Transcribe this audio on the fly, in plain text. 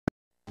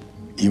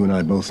You and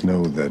I both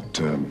know that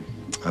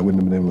I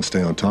wouldn't have been able to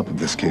stay on top of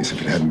this case if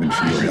it hadn't been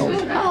for your help.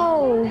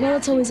 Oh, well,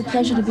 it's always a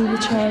pleasure to be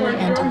with Charlie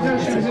and to work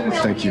with you.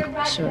 Thank you.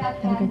 Sure.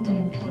 Have a good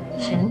day.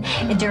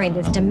 And during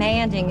this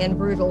demanding and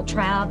brutal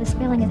trial, the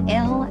spelling is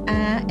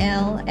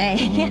L-I-L-A.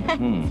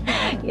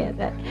 Yeah,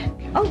 that.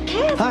 Oh,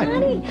 Cass, Hi.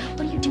 honey.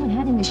 What are you doing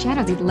hiding in the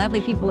shadows? These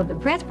lovely people of the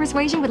press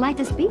persuasion would like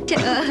to speak to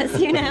us,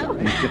 you know?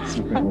 Yes,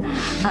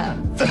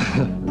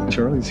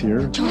 Charlie's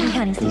here. Charlie,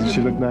 honey, Doesn't she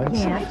look nice?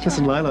 Yeah.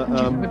 Listen, Lila,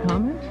 Have a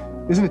comment?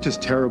 isn't it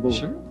just terrible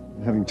Sure.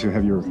 having to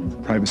have your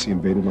privacy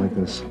invaded like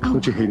this?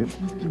 Don't you hate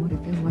it? Must be what it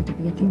feels like to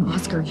be at the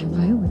Oscars, you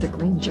know, with a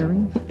grand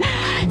jury.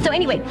 So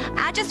anyway,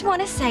 I just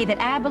want to say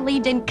that I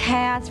believed in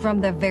Cass from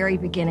the very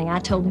beginning. I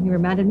told him he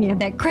reminded me of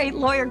that great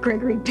lawyer,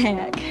 Gregory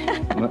Peck.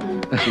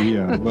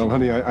 Yeah, well,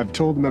 honey, I've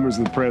told the members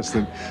of the press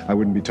that I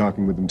wouldn't be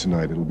talking with them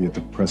tonight. It'll be at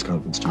the press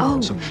conference tomorrow.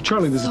 Oh, So,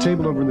 Charlie, there's a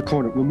table over in the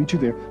corner. We'll meet you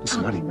there.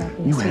 Listen, honey,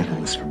 you handle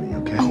this for me,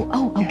 okay?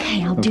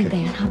 Okay, I'll do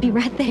that. I'll be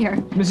right there.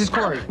 Mrs.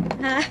 Corey.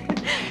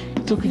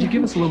 So could you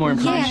give us a little more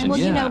information? Yeah, well,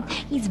 you know,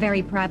 he's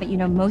very private. You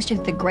know, most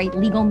of the great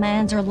legal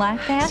minds are like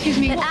that. Excuse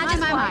me, But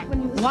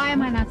why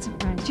am I not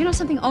surprised? You know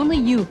something? Only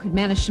you could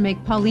manage to make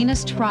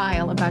Paulina's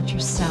trial about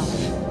yourself.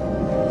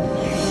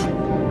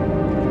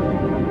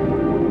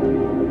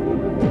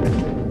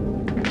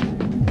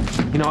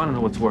 You know, I don't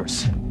know what's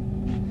worse.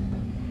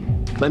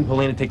 Letting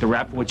Paulina take the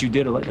rap for what you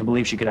did, or letting her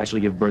believe she could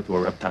actually give birth to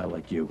a reptile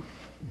like you.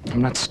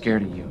 I'm not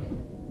scared of you.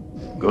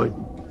 Good.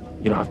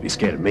 You don't have to be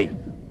scared of me,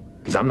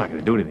 because I'm not going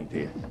to do anything to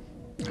you.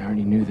 I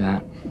already knew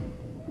that.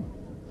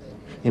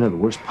 You know, the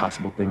worst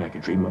possible thing I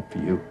could dream up for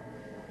you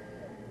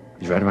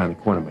is right around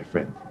the corner, my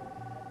friend.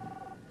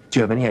 Do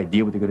you have any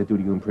idea what they're going to do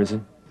to you in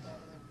prison?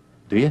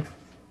 Do you?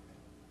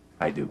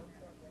 I do.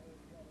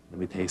 Let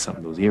me tell you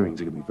something. Those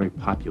earrings are going to be very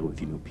popular with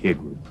your new peer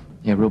group.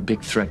 Yeah, real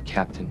big threat,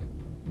 Captain.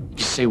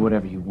 You say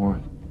whatever you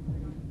want.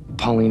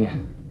 Paulina,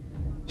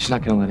 she's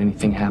not gonna let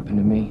anything happen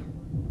to me.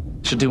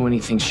 She'll do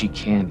anything she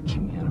can to keep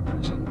me out of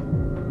prison.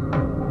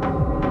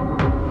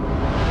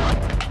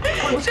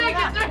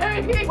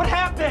 What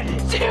happened?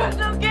 She was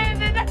okay,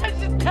 and then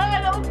she's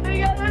not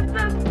opening up. I'm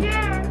so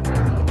scared.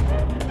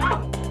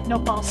 No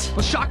pulse.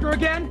 Let's shock her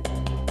again.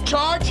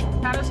 Charge.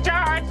 Had us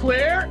charge.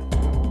 Clear.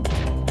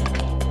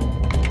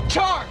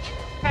 Charge.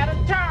 Had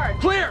us charge.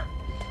 Clear.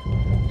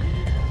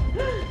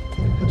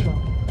 What's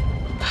wrong?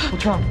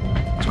 What's wrong?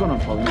 What's going on,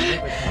 Paulina?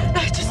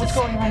 What's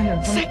going on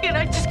here? Second,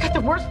 I just got the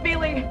worst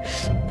feeling.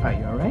 Are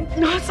you all right?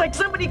 No, it's like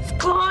somebody's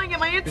clawing at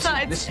my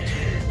insides. Listen.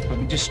 Let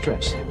me just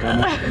stretch. I'm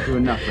not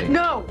doing nothing.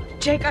 No,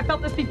 Jake, I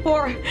felt this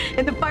before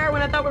in the fire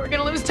when I thought we were going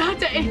to lose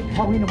Dante.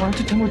 Paulina, why don't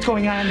you tell me what's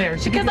going on there?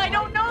 Because I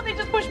don't know. They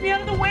just pushed me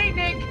out of the way,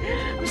 Nick.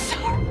 I'm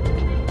sorry.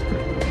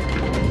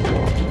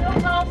 No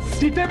pulse.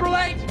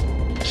 Defibrillate.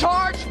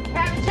 Charge.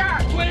 Had us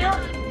charge. Clear.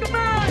 Come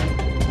on.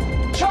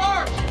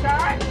 Charge.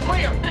 Charge.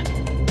 Clear.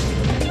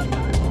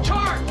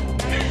 Charge.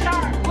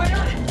 Charge. Clear.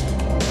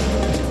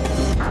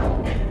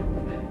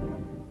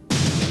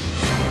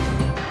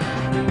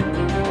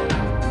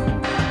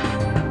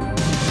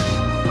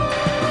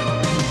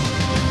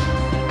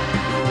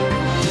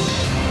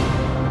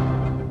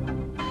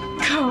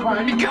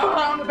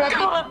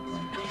 Come on.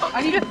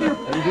 I need to feel.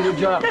 Let her do the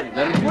job.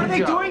 What are they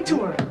doing to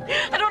her?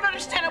 I don't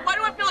understand it. Why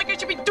do I feel like I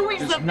should be doing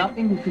There's something?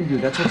 nothing you can do.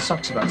 That's what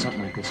sucks about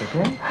something like this,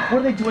 okay? What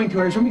are they doing to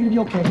her? Is Remy gonna be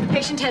okay?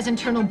 Patient has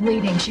internal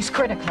bleeding. She's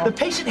critical. The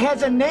patient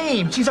has a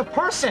name. She's a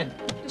person.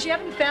 Does she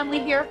have any family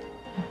here?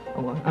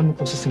 Oh, well, I'm the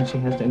closest thing she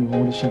has to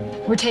anyone. What is she?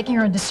 We're taking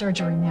her into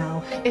surgery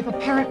now. If a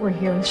parent were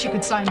here, she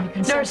could sign the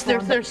consent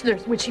form. Nurse.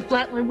 Would she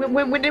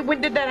flatline?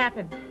 When did that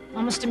happen?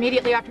 Almost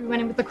immediately after we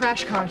went in with the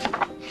crash cart.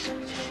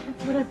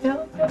 That's what I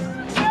felt.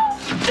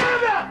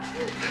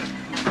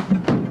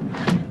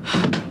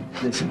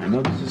 Listen, I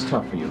know this is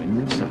tough for you,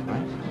 and this stuff,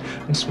 right?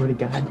 I swear to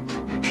God,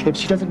 if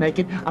she doesn't make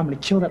it, I'm gonna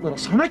kill that little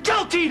son. I'm gonna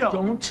kill Tito!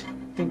 Don't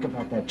think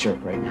about that jerk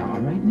right now, all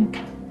right, Nick?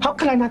 How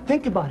can I not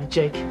think about it,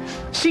 Jake?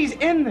 She's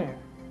in there.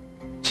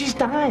 She's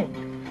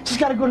dying. She's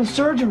gotta go to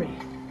surgery.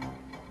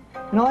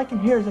 And all I can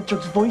hear is that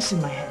jerk's voice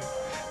in my head.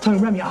 Telling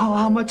Remy, oh,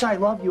 how much I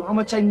love you, how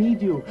much I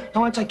need you,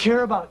 how much I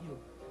care about you.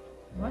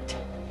 What?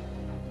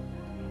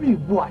 Remy,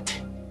 what?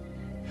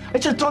 I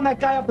should have thrown that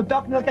guy off the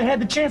balcony like I had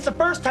the chance the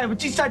first time, but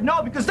she said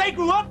no because they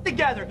grew up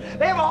together.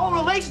 They have a whole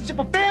relationship,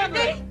 a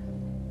family.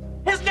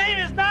 His name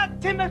is not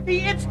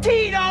Timothy, it's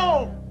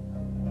Tito!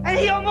 And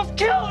he almost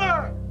killed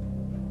her!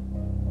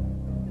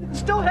 It can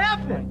still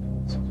happen.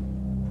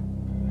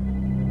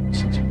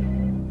 Listen to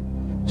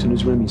me. As soon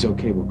as Remy's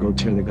okay, we'll go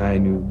tear the guy a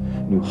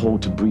new hole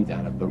to breathe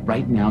out of. But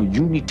right now,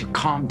 you need to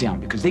calm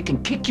down because they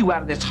can kick you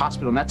out of this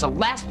hospital, and that's the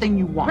last thing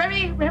you want.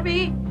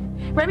 Remy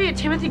and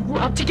Timothy grew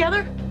up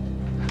together?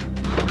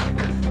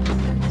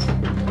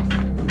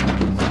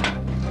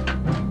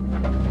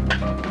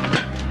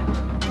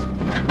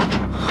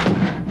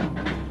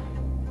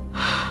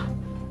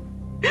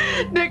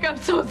 Nick, I'm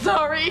so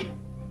sorry.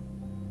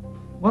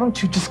 Why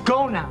don't you just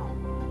go now?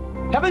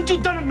 Haven't you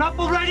done enough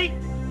already?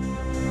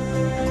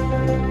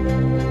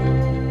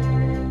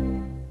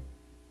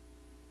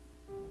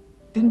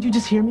 Didn't you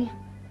just hear me?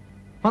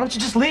 Why don't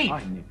you just leave? All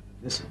right, Nick.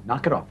 Listen,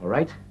 knock it off, all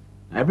right?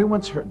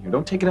 Everyone's hurting here.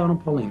 Don't take it out on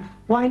Paulina.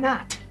 Why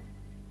not?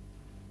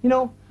 You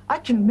know, I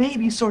can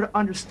maybe sort of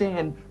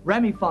understand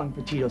Remy falling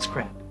for Tito's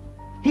crap.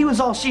 He was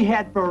all she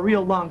had for a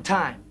real long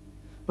time.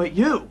 But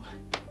you...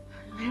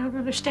 I don't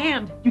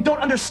understand. You don't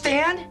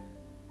understand?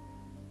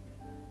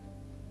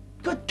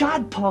 Good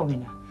God,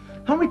 Paulina.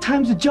 How many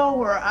times did Joe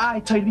or I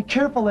tell you to be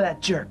careful of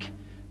that jerk?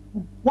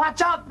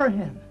 Watch out for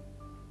him.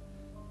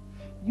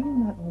 You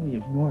not only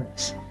ignored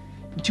us,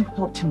 but you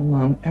helped him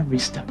along every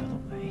step of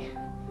the way.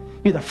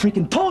 You're the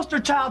freaking poster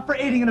child for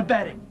aiding and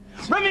abetting.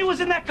 Remy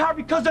was in that car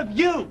because of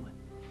you.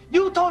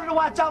 You told her to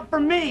watch out for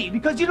me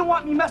because you don't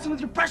want me messing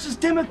with your precious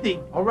Timothy.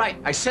 All right,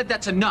 I said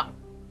that's enough.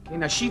 Okay,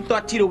 now she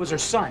thought Tito was her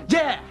son.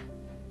 Yeah,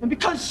 and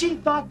because she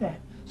thought that,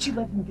 she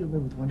let him get away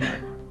with one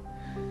murder.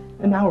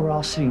 And now we're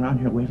all sitting around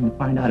here waiting to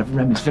find out if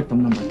Remy's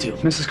victim number 2.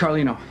 Mrs.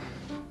 Carlino,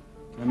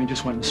 Remy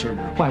just went in the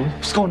surgery. Why?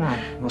 What's going on?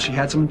 Well, she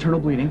had some internal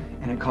bleeding,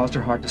 and it caused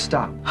her heart to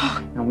stop.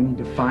 Now we need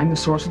to find the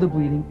source of the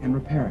bleeding and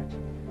repair it.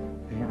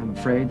 Okay, I'm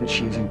afraid that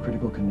she is in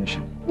critical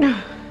condition.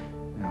 Now,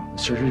 the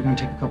surgery is going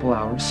to take a couple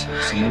hours,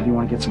 so maybe you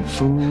want to get some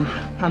food.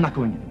 I'm not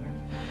going anywhere.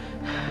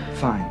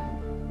 Fine.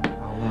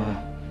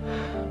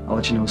 I'll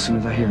let you know as soon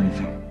as I hear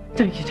anything.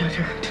 Thank you,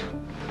 Doctor.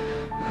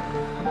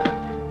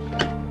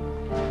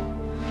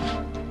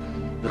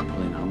 Look,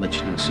 Paulina, I'll let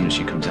you know as soon as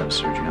she comes out of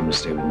surgery. I'm going to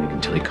stay with Nick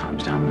until he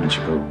calms down, and then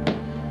she'll go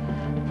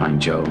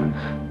find Joe and...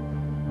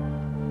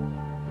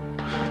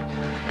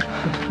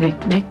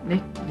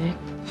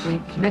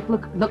 Nick,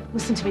 look,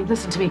 listen to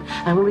me.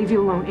 I will leave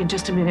you alone in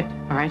just a minute,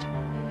 all right?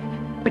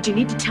 But you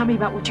need to tell me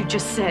about what you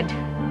just said.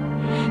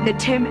 That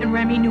Tim and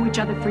Remy knew each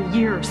other for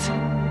years.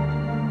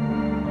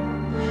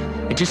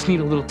 I just need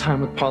a little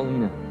time with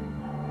Paulina.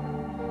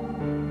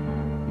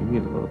 You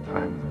need a little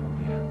time with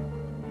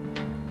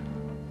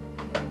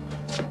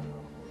Paulina.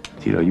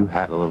 Tito, you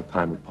had a little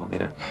time with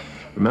Paulina.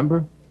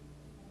 Remember?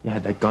 You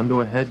had that gun to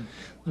her head.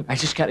 Look, I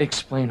just gotta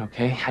explain,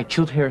 okay? I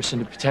killed Harrison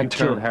to protect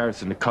her. You killed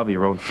Harrison to cover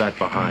your own fat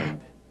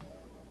behind.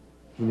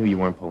 You knew you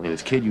weren't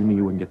Paulina's kid. You knew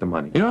you wouldn't get the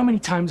money. You know how many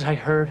times I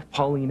heard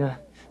Paulina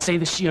say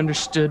that she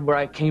understood where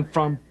I came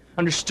from,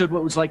 understood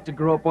what it was like to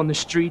grow up on the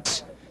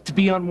streets, to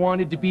be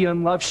unwanted, to be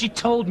unloved? She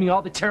told me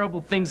all the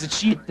terrible things that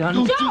she had done.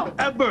 Don't you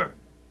ever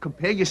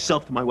compare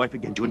yourself to my wife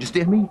again. Do you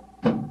understand me?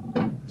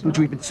 Don't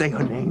you even say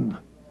her name.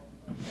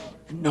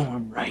 I know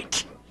I'm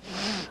right.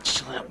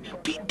 She'll help me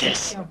beat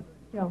this.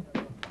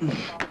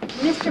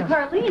 Mr.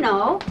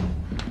 Carlino,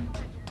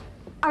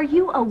 are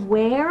you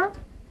aware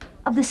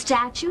of the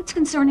statutes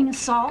concerning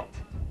assault?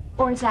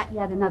 Or is that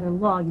yet another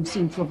law you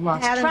seem to have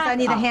lost Adams, track I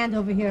need a of? hand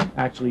over here.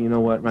 Actually, you know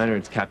what, Reiner?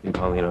 It's Captain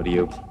Paulino to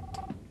you.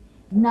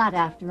 Not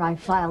after I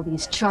file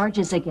these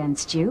charges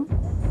against you.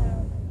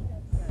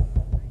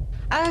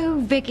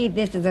 Oh, Vicky,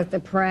 this is a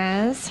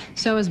surprise.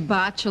 So is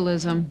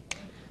botulism.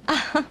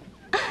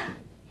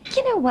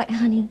 You know what,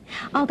 honey?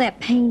 All that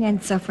pain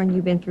and suffering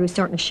you've been through is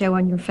starting to show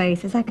on your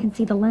face. As I can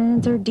see, the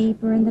lines are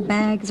deeper and the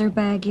bags are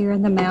baggier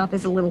and the mouth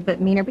is a little bit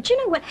meaner. But you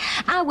know what?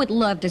 I would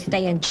love to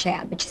stay and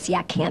chat, but you see,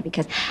 I can't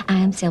because I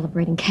am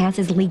celebrating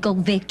Cass's legal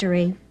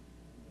victory.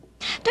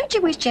 Don't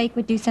you wish Jake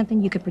would do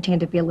something you could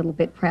pretend to be a little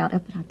bit proud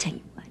of? But I'll tell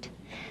you what.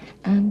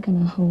 I'm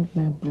gonna hold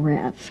my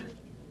breath.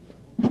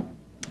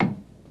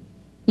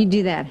 You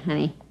do that,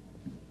 honey.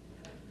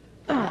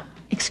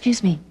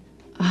 Excuse me.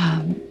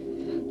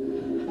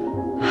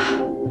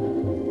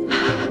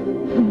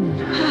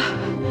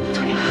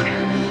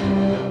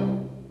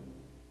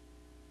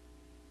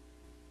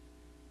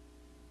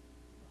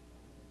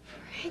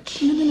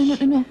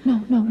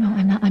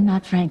 No, I'm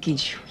not Frankie.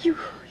 Who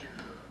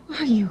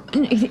are you?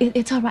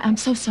 It's all right. I'm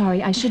so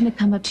sorry. I shouldn't have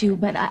come up to you,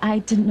 but I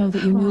didn't know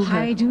that you knew her.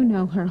 I do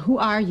know her. Who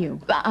are you?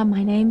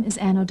 My name is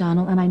Anne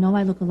O'Donnell, and I know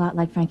I look a lot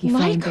like Frankie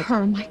Flynn. Like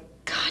her? My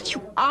God,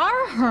 you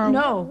are her.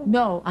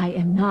 No, I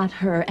am not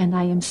her, and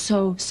I am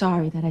so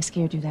sorry that I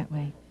scared you that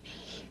way.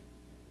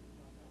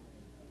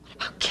 What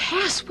about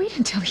Cass? Wait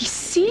until he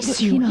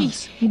sees you.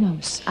 He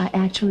knows.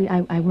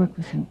 I work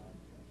with him.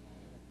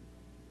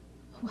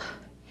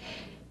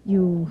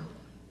 You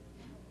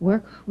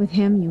work with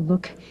him, you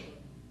look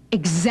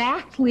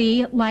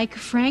exactly like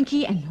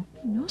Frankie, and nobody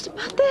knows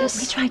about this.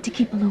 We tried to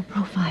keep a low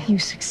profile. You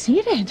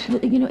succeeded.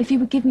 You know, if you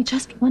would give me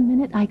just 1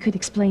 minute, I could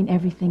explain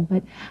everything,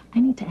 but I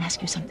need to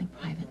ask you something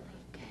privately,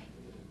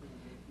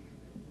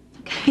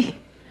 okay?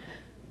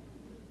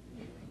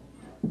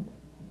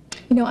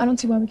 You know, I don't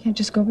see why we can't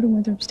just go over to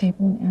Winthrop's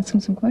table and ask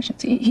him some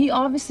questions. He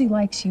obviously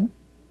likes you,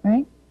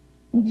 right?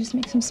 You just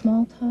make some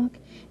small talk.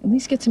 At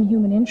least get some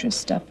human interest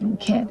stuff from the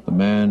kid. The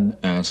man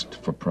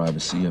asked for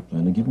privacy. I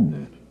plan to give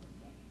him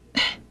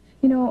that.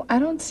 You know, I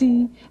don't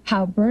see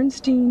how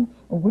Bernstein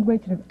or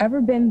Woodway could have ever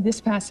been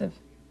this passive.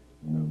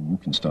 You know, you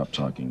can stop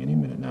talking any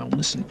minute now and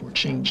listen for a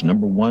change.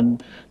 Number one,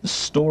 the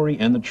story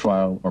and the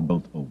trial are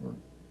both over.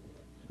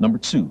 Number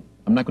two,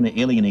 I'm not going to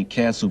alienate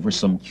Cass over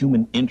some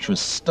human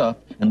interest stuff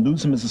and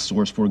lose him as a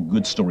source for a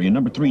good story. And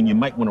number three, and you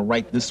might want to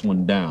write this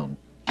one down.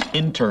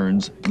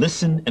 Interns,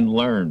 listen and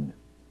learn,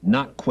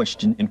 not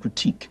question and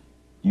critique.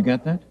 You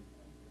got that?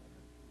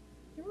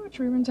 You ever watch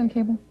reruns on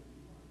cable?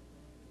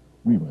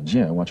 Reruns,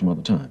 yeah, I watch them all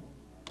the time.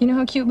 You know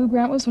how cute Lou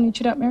Grant was when he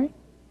chewed out Mary?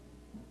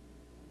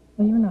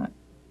 Well, you're not.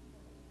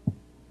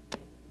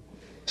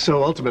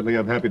 So ultimately,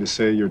 I'm happy to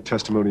say your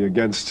testimony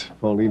against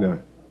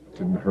Paulina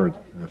didn't hurt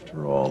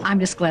after all. I'm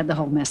just glad the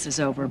whole mess is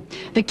over.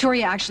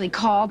 Victoria actually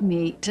called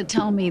me to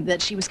tell me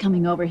that she was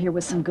coming over here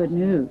with some good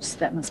news.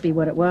 That must be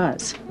what it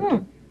was.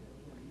 Well,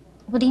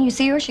 didn't you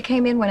see her? She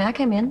came in when I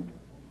came in.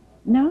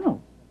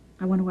 No.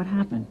 I wonder what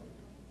happened.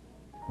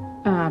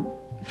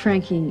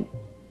 Frankie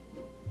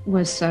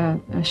was a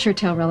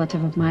sure-tail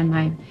relative of mine.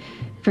 My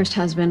first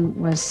husband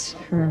was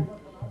her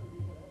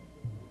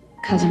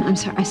cousin. I'm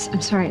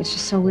sorry. It's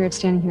just so weird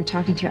standing here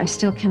talking to you. I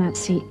still cannot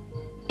see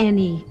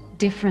any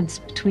difference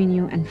between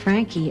you and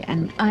Frankie,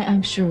 and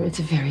I'm sure it's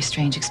a very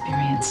strange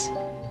experience.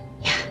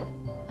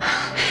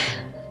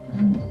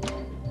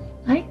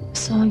 I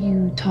saw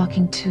you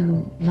talking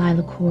to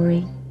Lila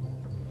Corey.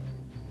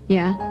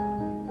 Yeah?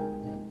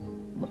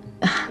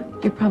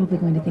 You're probably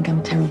going to think I'm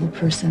a terrible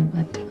person,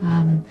 but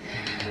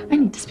I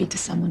need to speak to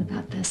someone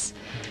about this.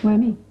 Why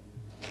me?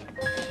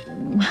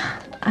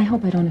 I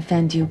hope I don't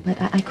offend you, but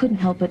I couldn't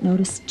help but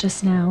notice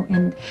just now,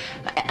 and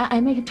I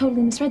may have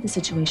totally misread the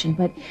situation,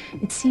 but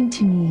it seemed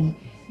to me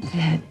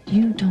that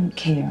you don't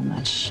care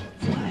much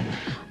for Lila.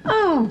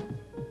 Oh,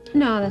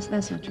 no, that's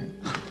not true.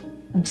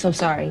 I'm so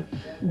sorry.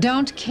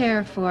 Don't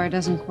care for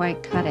doesn't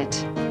quite cut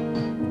it.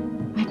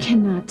 I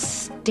cannot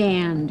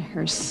stand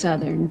her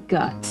southern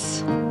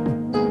guts.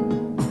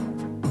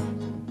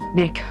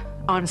 Nick,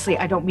 honestly,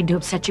 I don't mean to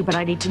upset you, but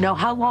I need to know,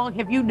 how long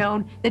have you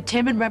known that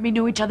Tim and Remy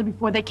knew each other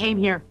before they came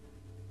here?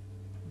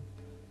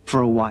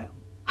 For a while.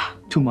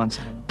 2 months,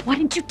 I don't know. Why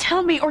didn't you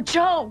tell me, or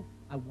Joe?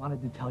 I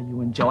wanted to tell you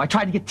and Joe. I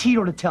tried to get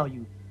Tito to tell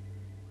you.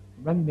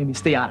 Remy made me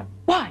stay out of it.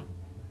 Why?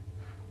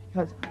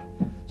 Because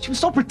she was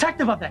so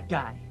protective of that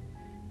guy.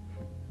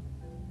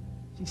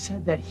 She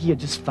said that he had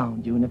just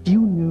found you, and if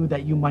you knew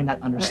that you might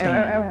not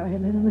understand. All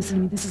right, listen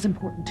to me. This is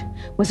important.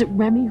 Was it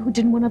Remy who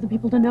didn't want other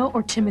people to know,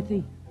 or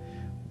Timothy?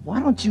 Why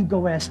don't you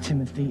go ask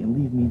Timothy and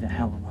leave me the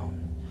hell alone?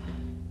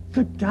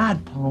 Good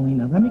God,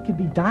 Paulina, Remy could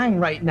be dying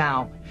right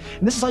now.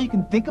 And this is all you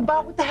can think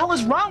about? What the hell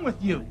is wrong with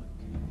you?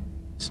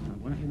 Listen,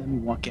 why don't you let me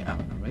walk you out,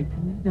 all right?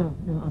 No,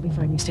 I'll be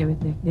fine. You stay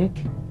with Nick. Nick,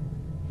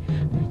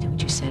 I'm gonna do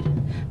what you said.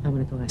 I'm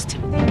gonna go ask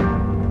Timothy.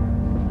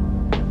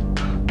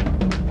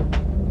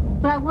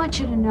 But I want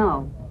you to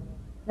know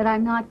that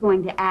I'm not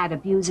going to add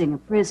abusing a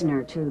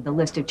prisoner to the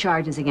list of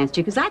charges against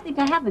you, because I think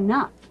I have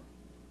enough.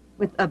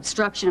 With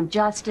obstruction of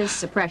justice,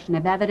 suppression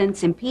of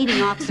evidence,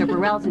 impeding Officer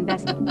Burrell's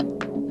investigation.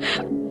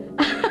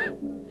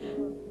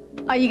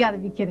 Oh, you gotta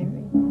be kidding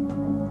me.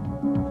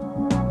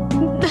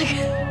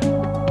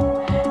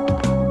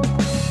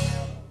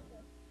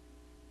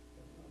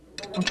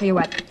 I'll tell you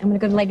what, I'm gonna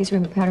go to the ladies'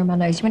 room and powder my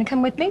nose. You wanna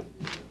come with me?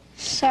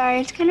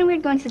 Sorry, it's kind of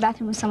weird going to the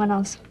bathroom with someone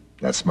else.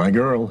 That's my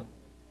girl.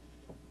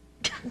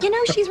 You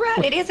know, she's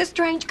right. It is a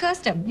strange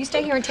custom. You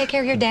stay here and take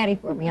care of your daddy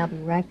for me. I'll be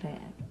right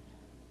back.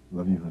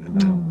 Love you, honey.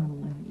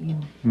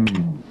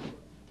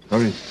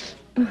 Hurry.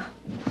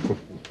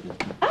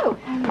 Oh.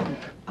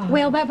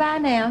 Well, bye-bye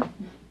now.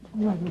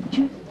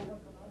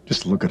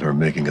 Just look at her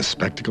making a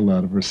spectacle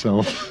out of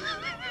herself.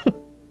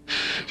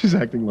 She's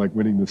acting like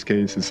winning this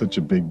case is such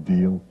a big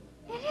deal.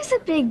 It is a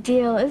big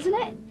deal, isn't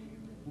it?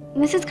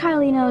 Mrs.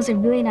 Carlino is a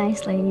really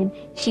nice lady, and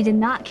she did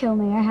not kill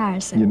Mayor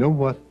Harrison. You know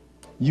what?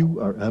 You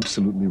are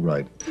absolutely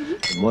right.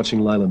 And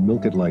watching Lila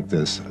milk it like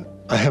this,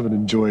 I haven't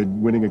enjoyed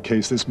winning a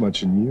case this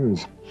much in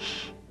years.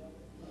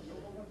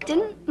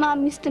 Didn't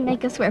Mom used to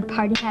make us wear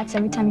party hats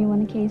every time you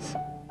won a case?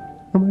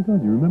 Oh my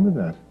God, you remember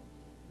that?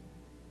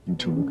 You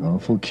two look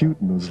awful cute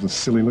in those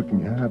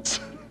silly-looking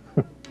hats.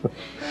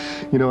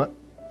 You know,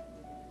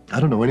 I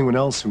don't know anyone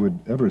else who would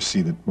ever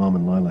see that Mom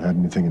and Lila had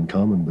anything in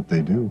common, but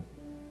they do.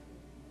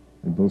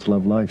 They both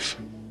love life.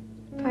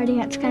 Party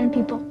hats kind of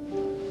people.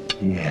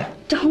 Yeah.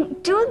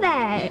 Don't do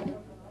that.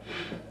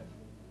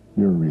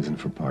 You're a reason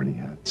for party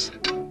hats.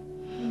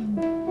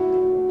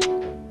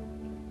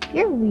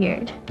 You're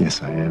weird,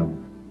 Yes, I am.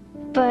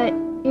 but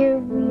you're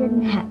weird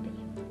and happy.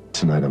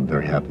 Tonight I'm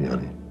very happy,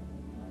 honey.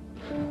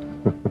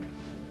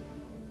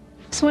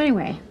 So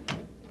anyway,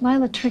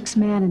 Lila tricks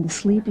Matt into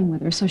sleeping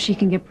with her so she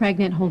can get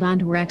pregnant and hold on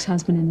to her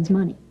ex-husband and his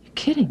money. You're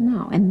kidding.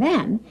 No, and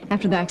then,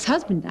 after the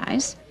ex-husband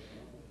dies,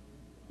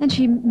 then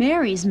she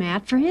marries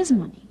Matt for his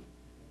money.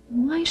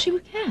 Why is she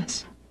with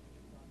Cass?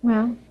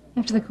 Well,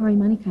 after the Corey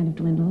money kind of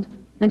dwindled,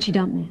 then she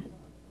dumped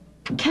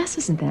Matt. Cass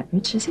isn't that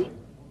rich, is he?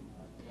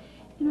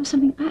 You know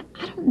something,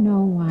 I don't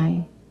know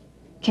why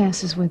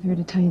Cass is with her,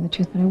 to tell you the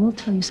truth, but I will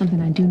tell you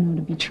something I do know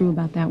to be true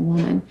about that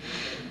woman.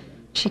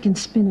 She can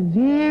spin a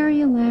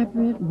very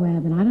elaborate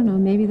web, and I don't know,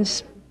 maybe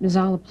this is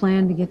all a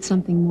plan to get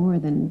something more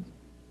than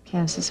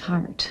Cass's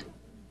heart.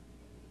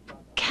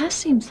 Cass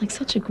seems like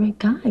such a great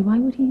guy. Why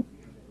would he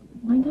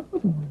wind up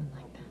with a woman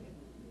like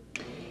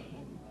that?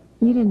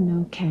 You didn't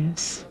know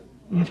Cass.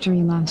 After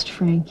he lost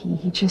Frankie,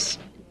 he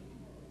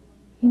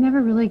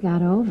never really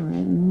got over it.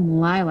 And then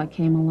Lila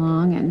came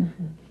along and...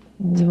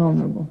 He was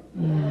vulnerable.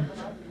 Yeah.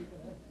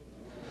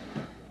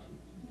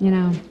 You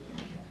know,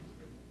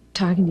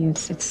 talking to you,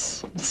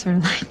 it's sort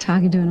of like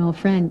talking to an old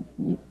friend.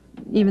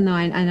 Even though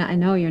I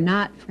know you're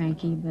not,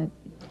 Frankie, but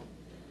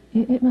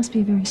it must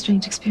be a very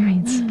strange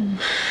experience.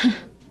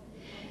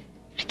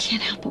 I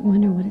can't help but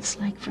wonder what it's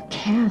like for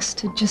Cass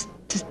to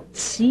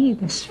see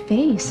this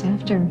face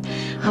after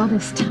all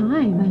this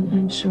time.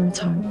 I'm sure it's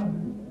hard for her.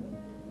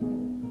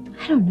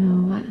 I don't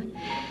know.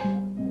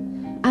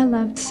 I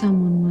loved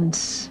someone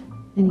once,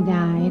 and he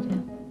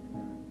died.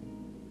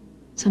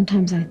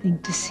 Sometimes I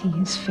think to see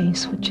his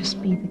face would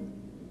just be the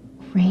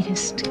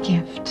greatest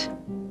gift.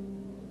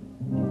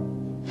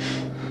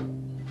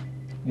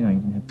 You know, you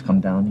didn't have to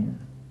come down here.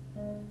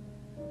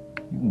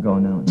 You can go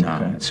now. It's No,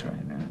 okay. that's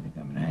right, man. I think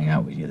I'm gonna hang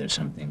out with you. There's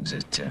some things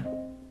that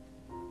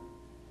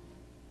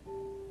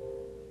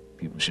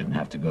people shouldn't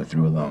have to go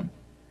through alone.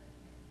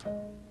 I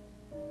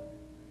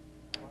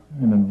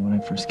remember when I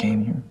first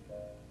came here.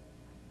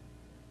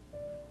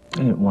 I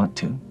didn't want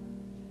to.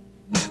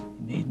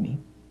 You made me.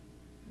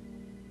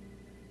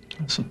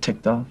 I was so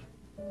ticked off.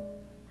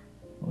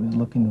 Always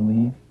looking to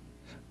leave.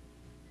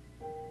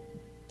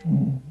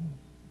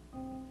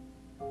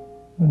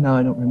 But now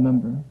I don't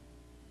remember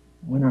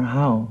when or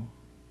how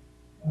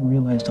I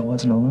realized I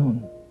wasn't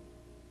alone.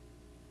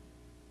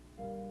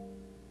 I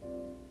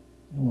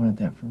wanted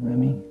that for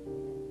Remy.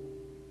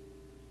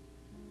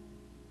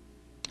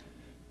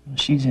 Well,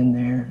 she's in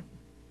there,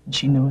 and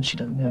she knows she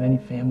doesn't have any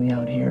family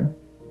out here.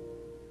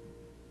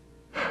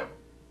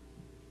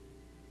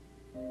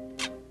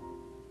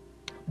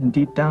 And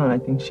deep down, I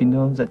think she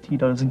knows that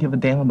Tito doesn't give a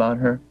damn about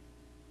her.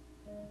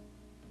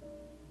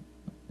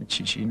 But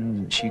she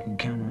knows that she can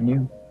count on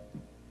you.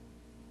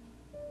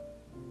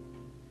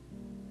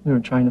 We were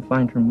trying to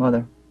find her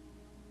mother.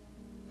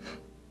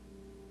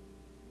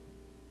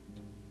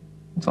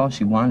 That's all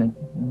she wanted,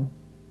 you know?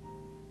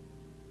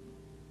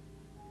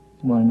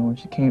 She wanted to know where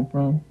she came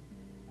from.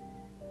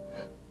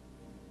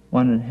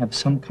 Wanted to have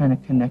some kind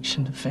of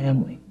connection to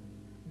family.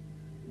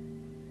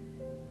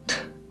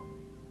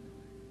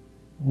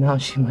 Now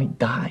she might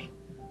die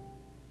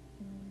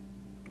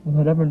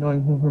without ever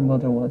knowing who her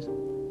mother was.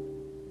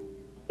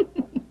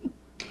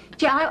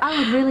 Gee, I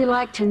would really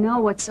like to know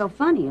what's so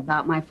funny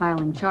about my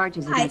filing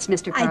charges against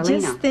Mr. Carlino. I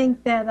just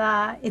think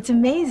that it's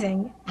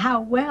amazing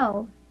how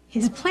well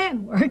his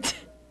plan worked.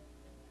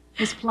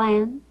 His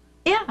plan?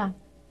 Yeah.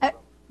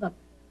 Look,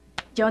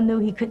 Joe knew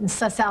he couldn't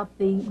suss out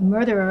the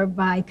murderer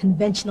by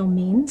conventional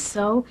means,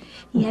 so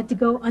he had to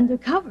go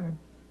undercover,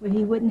 where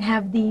he wouldn't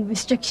have the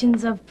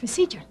restrictions of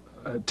procedure.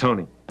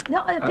 Tony.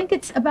 No, I think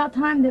it's about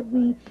time that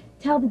we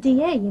tell the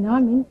DA, you know? I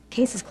mean,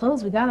 case is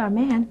closed, we got our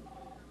man.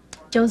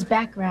 Joe's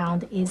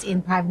background is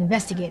in private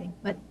investigating,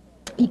 but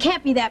you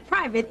can't be that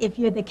private if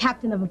you're the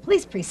captain of a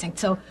police precinct.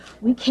 So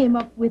we came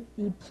up with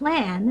the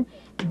plan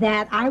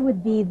that I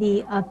would be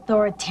the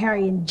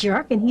authoritarian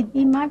jerk and he'd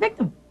be my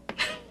victim.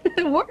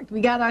 It worked.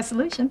 We got our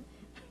solution.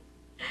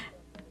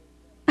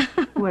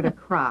 What a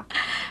crock.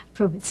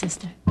 Prove it,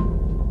 sister.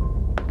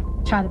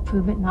 Try to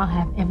prove it, and I'll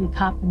have every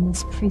cop in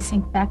this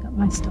precinct back up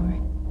my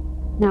story.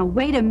 Now,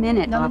 wait a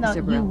minute,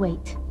 Officer No, you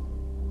wait.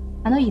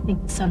 I know you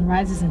think the sun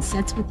rises and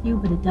sets with you,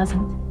 but it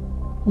doesn't.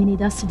 You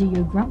need us to do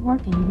your grunt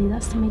work, and you need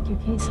us to make your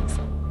cases.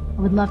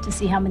 I would love to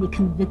see how many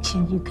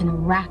convictions you can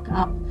rack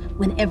up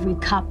when every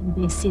cop in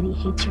Bay City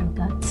hates your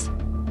guts.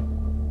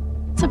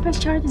 So press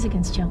charges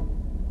against Joe.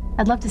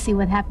 I'd love to see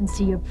what happens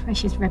to your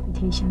precious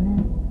reputation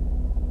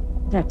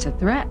then. That's a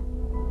threat.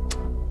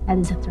 That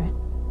is a threat.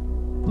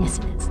 Yes,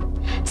 it is.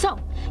 So,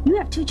 you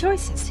have two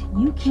choices.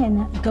 You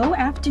can go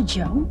after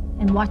Joe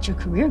and watch your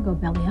career go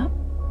belly up,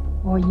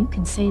 or you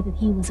can say that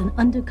he was an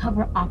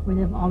undercover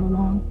operative all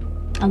along,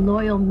 a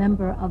loyal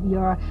member of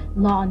your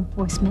law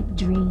enforcement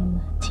dream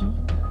team.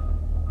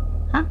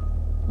 Huh?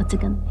 What's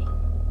it gonna be?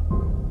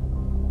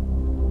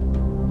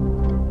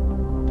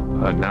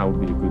 Now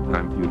would be a good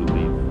time for you to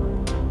leave.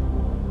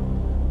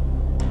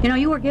 You know,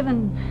 you were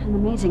given an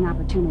amazing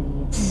opportunity.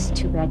 It's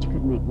too bad you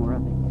couldn't make more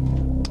of it.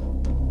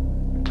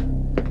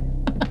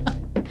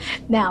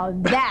 Now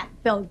that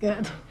felt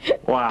good.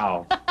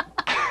 Wow.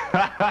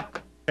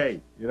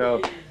 Hey, you know,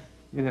 you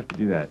didn't have to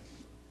do that.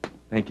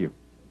 Thank you.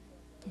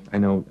 I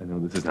know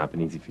this has not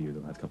been easy for you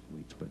the last couple of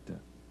weeks, but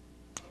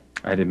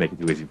I didn't make it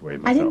too easy for you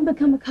myself. I didn't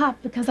become a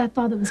cop because I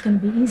thought it was going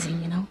to be easy,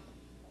 you know?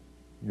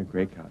 You're a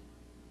great cop.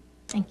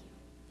 Thank you.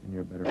 And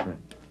you're a better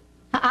friend.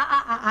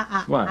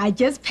 What? I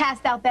just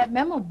passed out that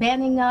memo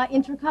banning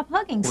intra-cop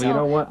hugging, Well, so you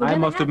know what? we're I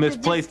gonna must have to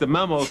misplaced the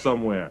memo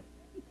somewhere.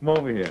 Come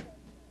over here.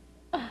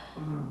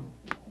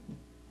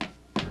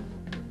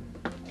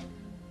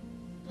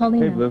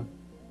 Paulina, Hey, Blue.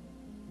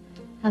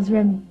 how's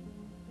Remy?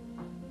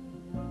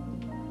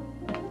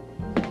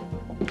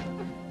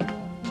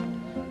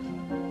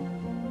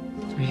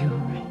 Are you all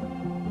right?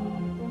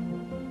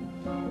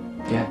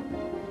 Yeah.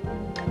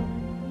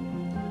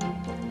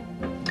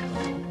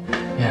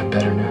 Yeah, I'm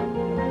better now.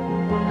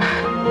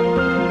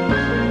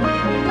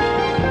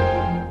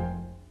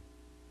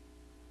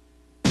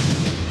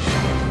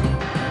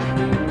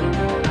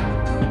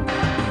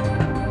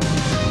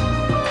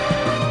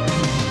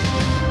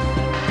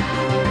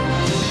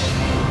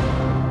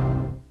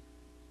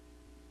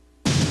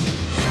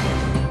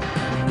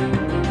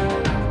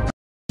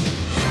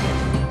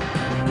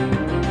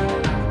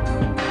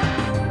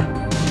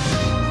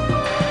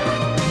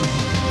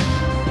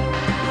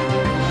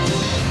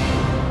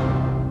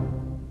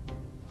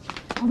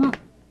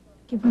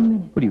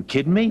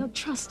 kidding me? No,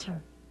 trust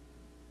her.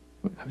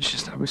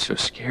 I was so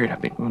scared.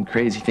 I've been going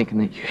crazy thinking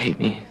that you hate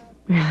me.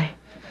 Really?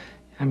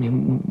 I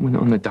mean, when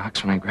on the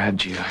docks when I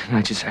grabbed you, and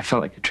I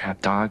felt like a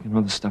trapped dog and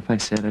all the stuff I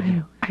said.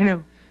 I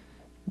know.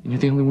 You're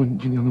the only one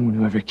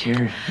who ever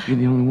cared. You're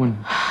the only one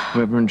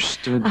who ever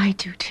understood. I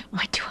do, Tim.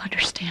 I do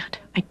understand.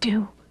 I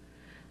do.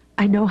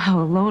 I know how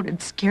alone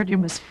and scared you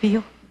must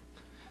feel.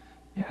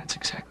 Yeah, that's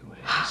exactly what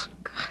it is. Oh,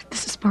 God,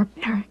 this is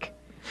barbaric.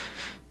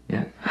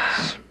 Yeah,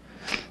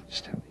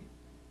 just tell me.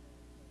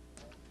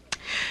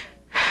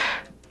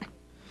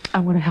 I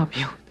want to help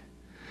you.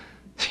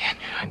 See,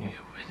 I knew you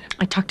would.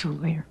 I talked to a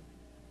lawyer.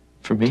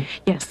 For me?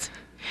 Yes.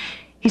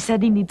 He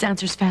said he needs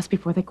answers fast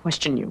before they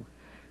question you.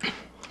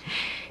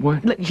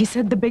 What? Look, he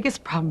said the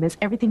biggest problem is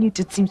everything you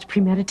did seems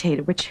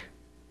premeditated, which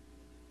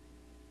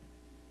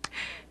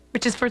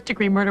is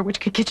first-degree murder, which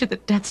could get you the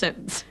death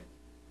sentence.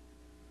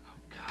 Oh,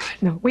 God.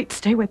 No, wait,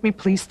 stay with me.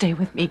 Please stay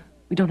with me.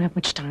 We don't have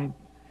much time.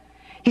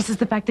 He says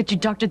the fact that you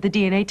doctored the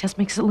DNA test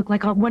makes it look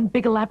like one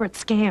big elaborate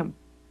scam.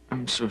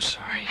 I'm so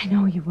sorry. I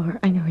know you are.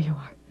 I know you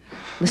are.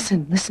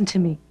 Listen to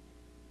me.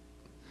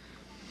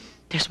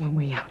 There's one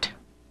way out.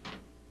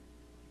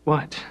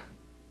 What?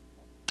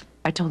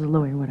 I told the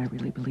lawyer what I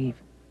really believe.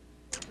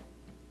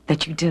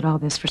 That you did all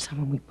this for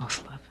someone we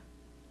both love.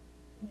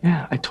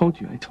 Yeah, I told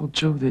you. I told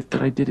Joe that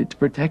I did it to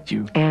protect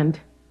you. And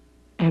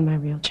my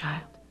real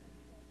child.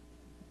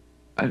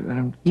 I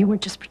don't... You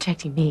weren't just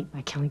protecting me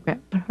by killing Brett,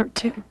 but her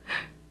too.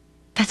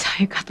 That's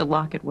how you got the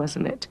locket,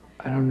 wasn't it?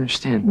 I don't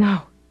understand.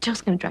 No.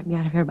 Joe's gonna drive me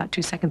out of here in about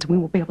 2 seconds, and we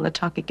won't be able to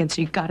talk again,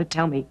 so you gotta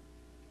tell me.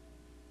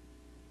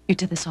 You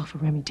did this all for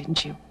Remy,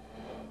 didn't you?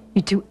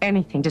 You'd do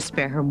anything to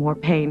spare her more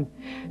pain.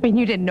 I mean,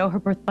 you didn't know her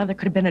birth mother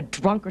could have been a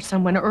drunk or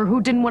someone, or who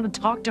didn't want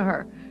to talk to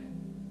her.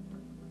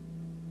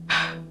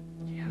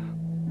 Yeah.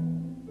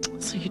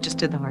 So you just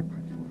did the hard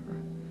part for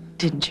her,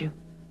 didn't you?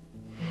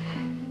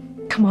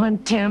 Come on,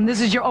 Tim,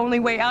 this is your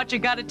only way out. You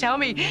gotta tell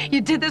me.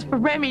 You did this for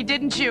Remy,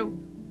 didn't you?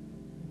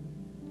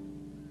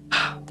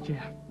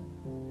 Yeah.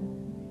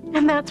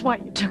 And that's why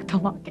you took the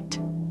locket.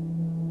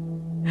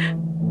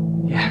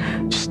 Yeah,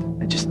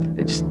 I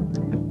just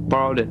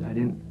borrowed it. I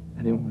didn't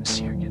want to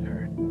see her get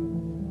hurt.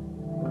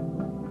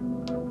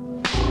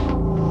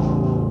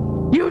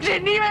 You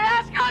didn't even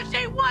ask how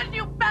she was,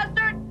 you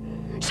bastard!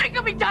 She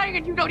could be dying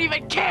and you don't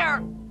even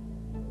care!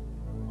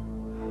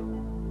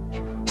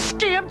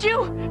 Scammed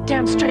you?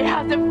 Damn straight,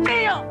 how's it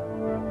feel?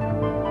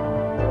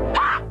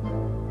 Ha!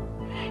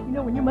 You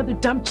know when your mother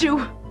dumped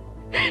you?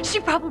 She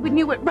probably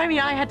knew what Remy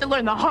and I had to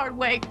learn the hard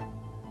way.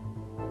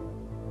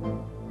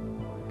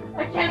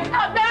 I can't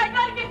stop that! I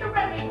gotta get to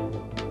Remy!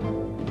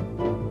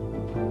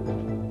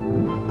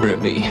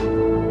 Remy.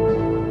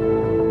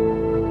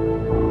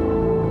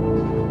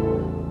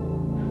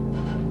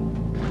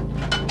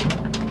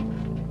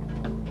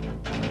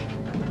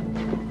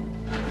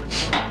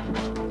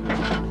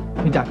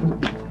 Hey, Doc,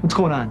 what's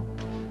going on?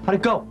 How'd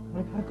it go?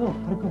 How'd it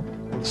go?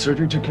 The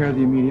surgery took care of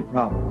the immediate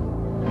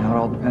problem. Now it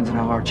all depends on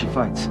how hard she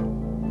fights.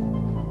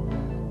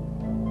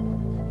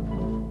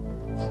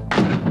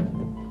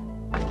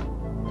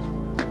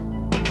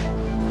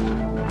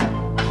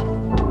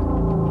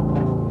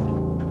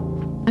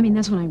 I mean,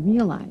 that's when I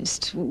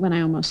realized, when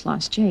I almost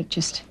lost Jake,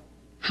 just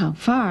how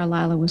far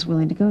Lila was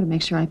willing to go to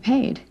make sure I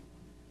paid.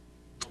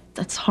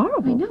 That's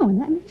horrible. I know,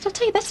 and I'll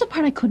tell you, that's the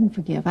part I couldn't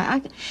forgive.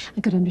 I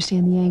could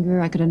understand the anger,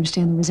 I could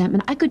understand the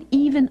resentment, I could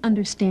even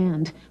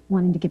understand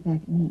wanting to get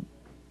back at me.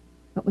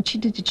 But what she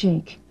did to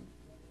Jake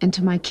and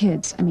to my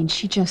kids, I mean,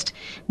 she just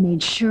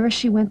made sure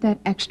she went that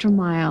extra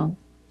mile,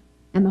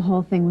 and the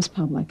whole thing was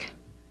public.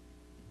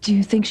 Do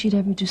you think she'd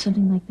ever do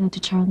something like that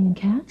to Charlie and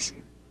Cass?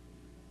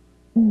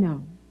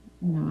 No,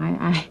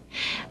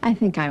 I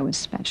think I was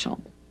special.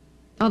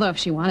 Although if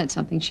she wanted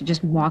something, she'd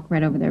just walk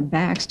right over their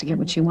backs to get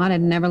what she wanted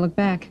and never look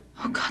back.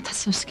 Oh, God, that's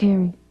so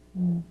scary.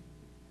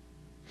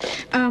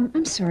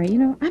 I'm sorry, you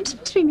know, I'm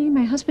supposed to be meeting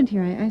my husband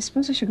here. I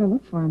suppose I should go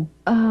look for him.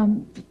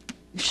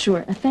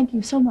 Sure. Thank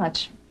you so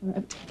much.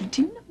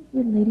 Do you know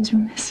where the ladies'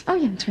 room is? Oh,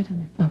 yeah, it's right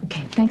down there.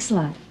 Okay, thanks a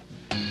lot.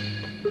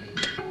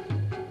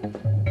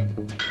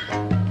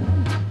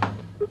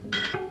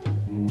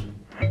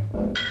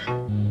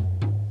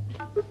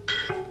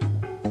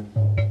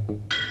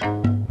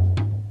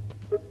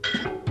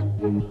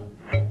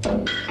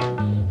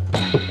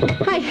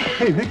 Hi.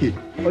 Hey, Vicky.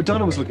 Oh,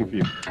 Donna was looking for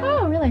you.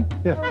 Oh, really?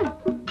 Yeah.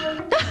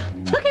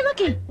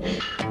 Looky.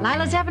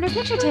 Lila's having her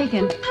picture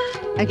taken.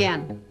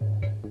 Again.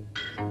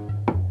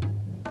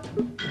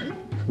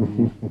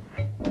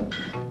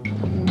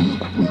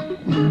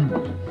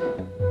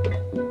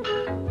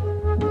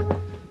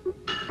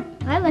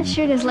 Lila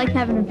sure does like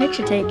having her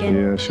picture taken.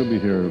 Yeah, she'll be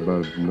here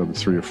about another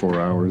 3 or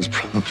 4 hours,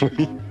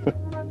 probably.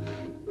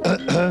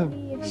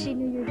 Maybe if she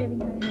knew you were giving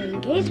her her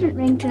engagement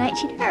ring tonight,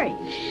 she'd hurry.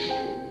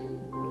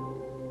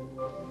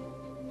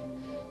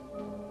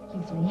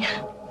 Excuse me.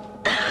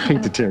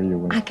 Hate to tear you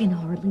away. I can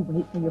hardly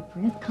wait for your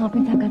press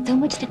conference. I've got so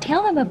much to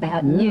tell them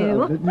about Yeah,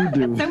 you. I bet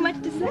you do. So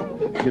much to say.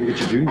 You gotta get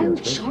your duty Oh, out,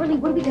 right? Charlie,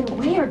 what are we going to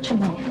wear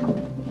tomorrow?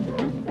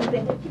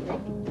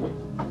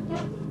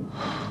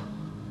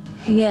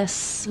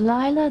 Yes,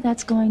 Lila,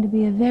 that's going to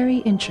be a very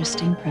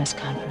interesting press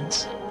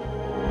conference.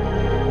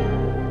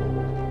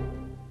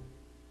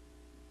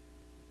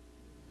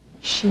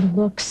 She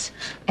looks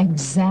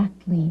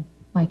exactly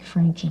like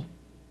Frankie.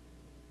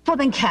 Well,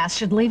 then Cass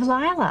should leave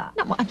Lila.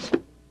 No,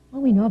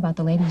 all we know about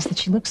the lady is that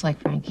she looks like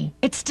Frankie.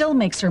 It still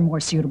makes her more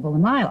suitable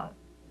than Lila.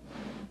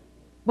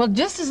 Well,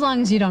 just as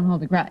long as you don't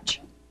hold a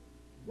grudge.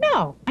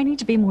 No, I need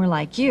to be more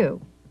like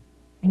you.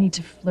 I need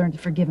to learn to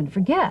forgive and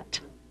forget.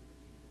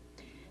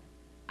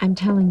 I'm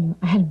telling you,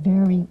 I had a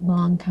very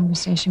long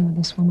conversation with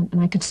this woman,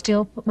 and I could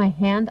still put my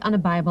hand on a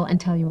Bible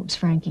and tell you it was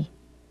Frankie.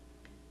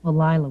 Well,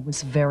 Lila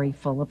was very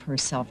full of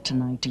herself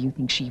tonight. Do you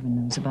think she even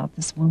knows about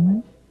this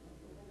woman?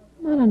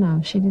 I don't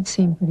know. She did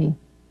seem pretty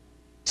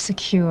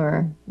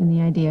secure in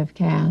the idea of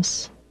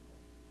Cass.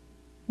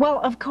 Well,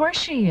 of course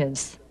she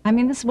is. I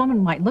mean, this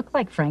woman might look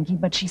like Frankie,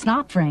 but she's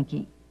not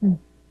Frankie.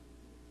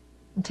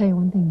 I'll tell you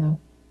one thing, though.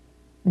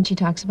 When she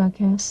talks about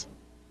Cass,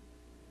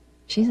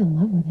 she's in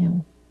love with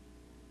him.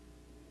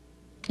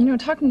 You know,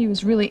 talking to you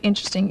is really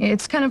interesting.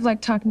 It's kind of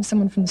like talking to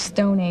someone from the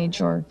Stone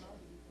Age or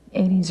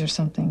 80s or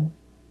something.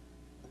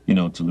 You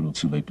know, it's a little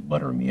too late to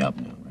butter me up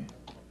now, right?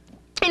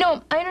 You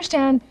know, I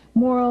understand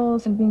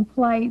morals and being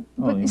polite,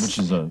 but Which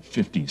is a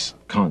 50s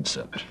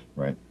concept,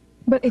 right?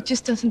 But it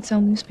just doesn't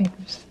sell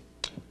newspapers.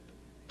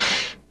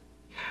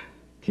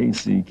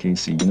 Casey,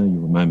 you know, you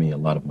remind me a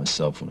lot of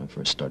myself when I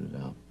first started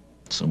out.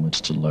 So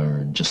much to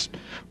learn, just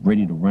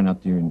ready to run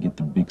out there and get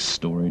the big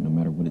story, no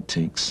matter what it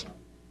takes.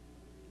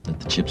 Let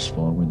the chips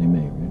fall where they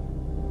may, right?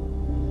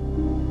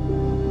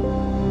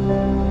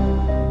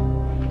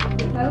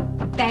 So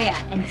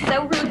bad and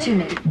so rude to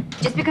me.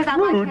 Just because I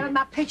like having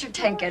my picture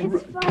taken.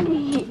 It's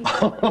funny.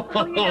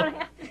 Oh, you don't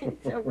have to be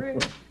so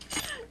rude.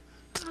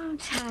 I'm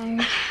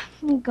tired.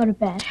 Let me go to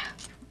bed.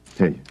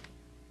 Hey,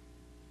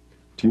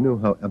 do you know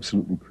how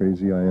absolutely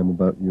crazy I am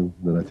about you?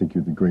 That I think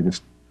you're the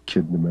greatest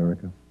kid in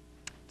America?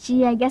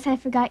 Gee, I guess I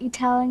forgot you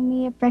telling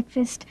me at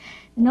breakfast,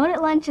 a note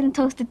at lunch, and a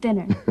toast at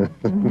dinner.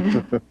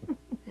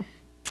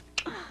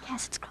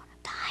 Guess it's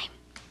grown-up time.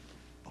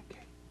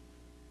 Okay.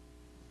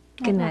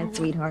 Good night,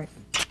 sweetheart.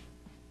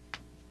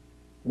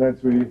 Good night,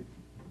 sweetie.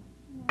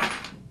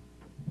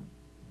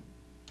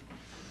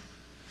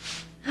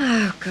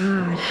 Oh,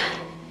 God.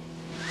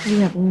 You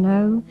have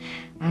no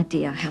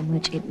idea how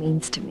much it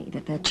means to me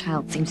that that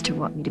child seems to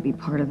want me to be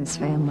part of this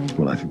family.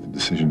 Well, I think the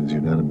decision is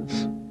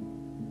unanimous.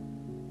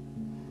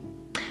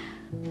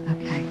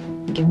 Okay,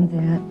 give me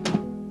that.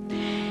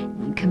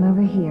 You come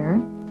over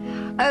here.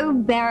 Oh,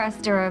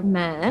 barrister of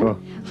mine. Oh.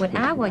 What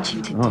I want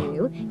you to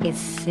do is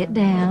sit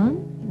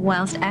down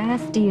whilst I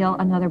steal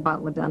another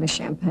bottle of Donna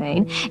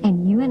champagne,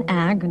 and you and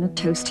I are going to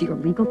toast to your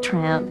legal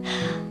triumph.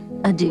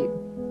 Adieu.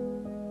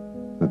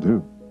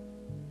 Adieu.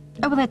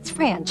 Oh, well, that's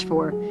French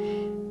for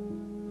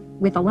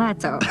with the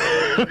lights off.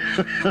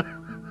 I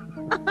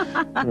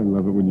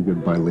love it when you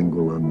get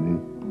bilingual on me.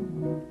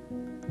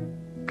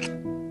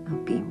 I'll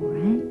be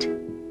right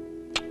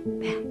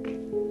back.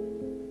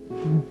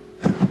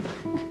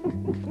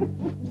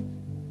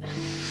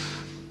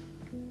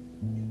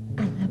 I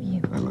love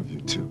you. I love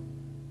you too.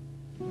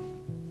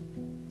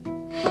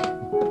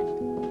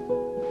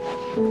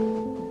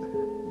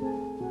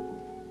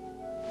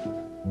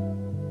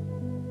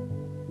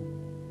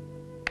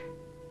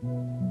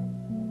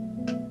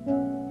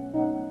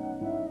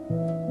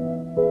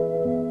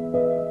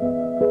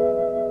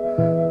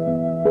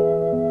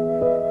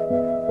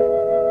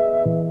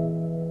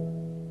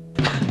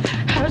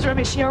 How's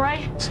Remy? Is she all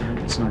right?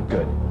 It's not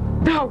good.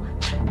 No,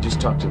 Just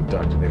talk to the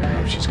doctor. They don't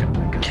know if she's gonna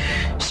wake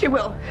up. she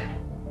will.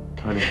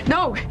 Honey.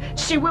 No,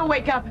 she will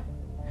wake up.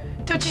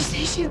 Don't you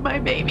see she's my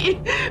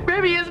baby?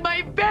 Remy is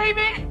my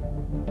baby!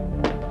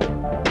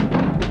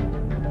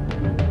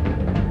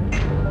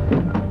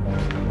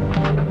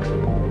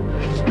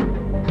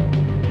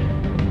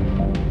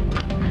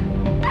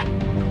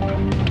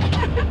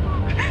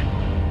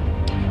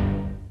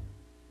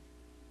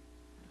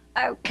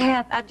 Oh,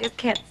 Kath, I just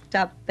can't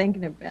stop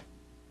thinking about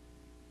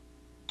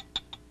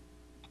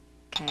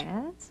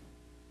Cass?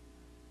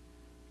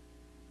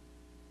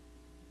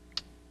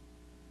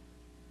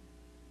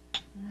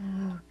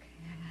 Oh,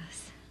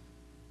 Cass.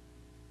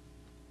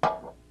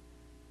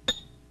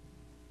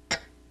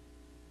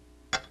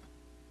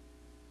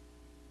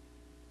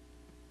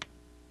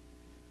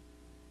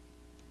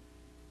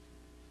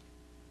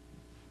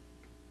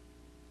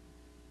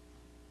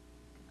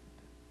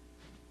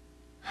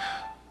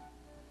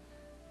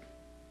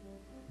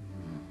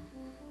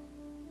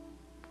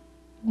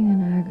 You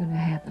and I are going to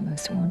have the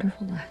most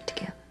wonderful life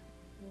together.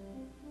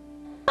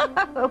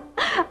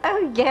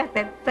 Oh, yes,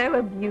 that's so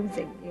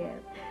amusing, yes.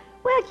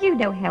 Well, you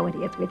know how it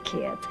is with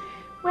kids.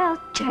 Well,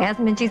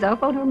 Jasmine, she's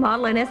off on her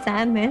modeling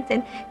assignments,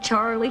 and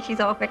Charlie, she's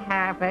off at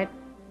Harvard.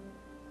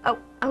 Oh,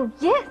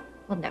 yes.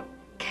 Well, no,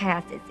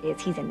 Cass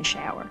is. He's in the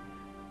shower.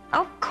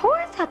 Of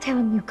course I'll tell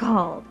him you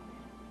called.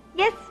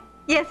 Yes.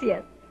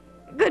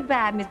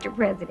 Goodbye, Mr.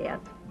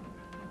 President.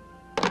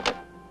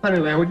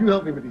 Honeyland, would you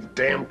help me with these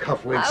damn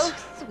cufflinks? Oh,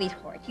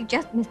 sweetheart, you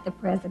just missed the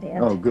president.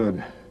 Oh,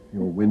 good.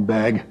 You old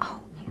windbag. Oh,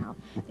 Now,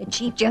 the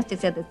Chief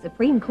Justice of the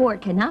Supreme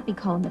Court cannot be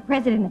calling the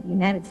President of the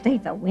United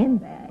States a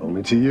windbag.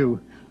 Only to you,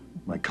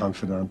 my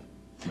confidant,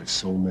 my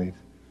soulmate,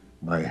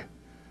 my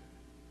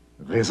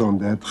raison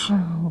d'etre.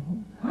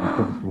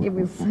 Oh, it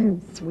was so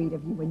sweet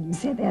of you when you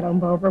said that on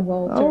Bover,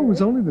 Walter. Oh, it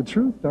was only the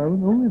truth,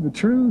 darling, only the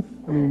truth.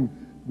 I mean,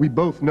 we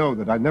both know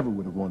that I never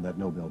would have won that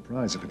Nobel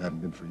Prize if it hadn't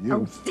been for you.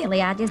 Oh,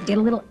 silly, I just did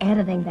a little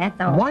editing, that's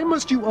all. Why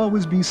must you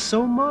always be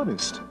so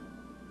modest?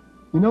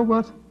 You know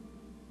what?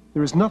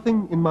 There is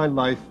nothing in my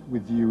life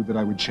with you that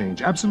I would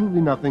change.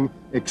 Absolutely nothing,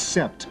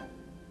 except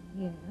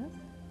Yes?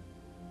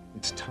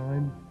 it's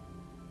time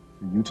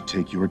for you to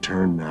take your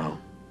turn now.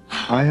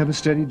 I have a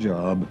steady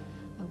job,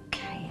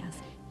 Cass,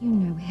 you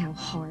know how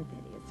hard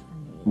that is for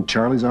me. and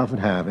Charlie's off at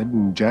Harvard,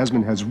 and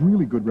Jasmine has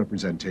really good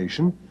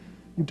representation.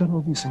 You've done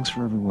all these things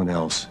for everyone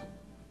else.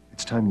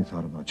 It's time you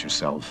thought about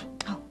yourself.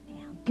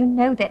 You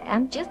know that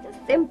I'm just a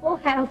simple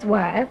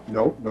housewife.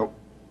 No, no.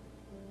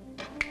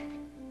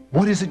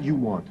 What is it you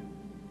want?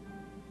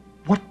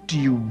 What do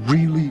you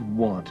really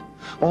want?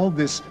 All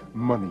this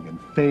money and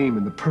fame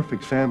and the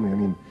perfect family, I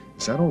mean,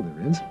 is that all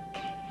there is?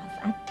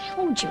 I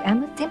told you,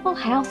 I'm a simple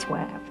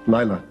housewife.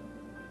 Lila,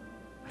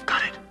 I've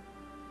got it.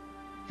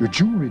 Your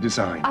jewelry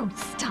design. Oh,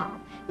 stop.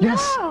 Yes.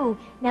 No.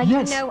 Now,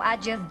 Yes. you know I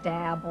just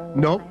dabble.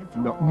 No,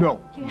 no, no.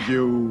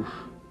 You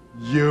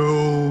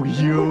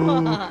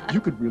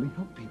could really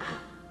help people.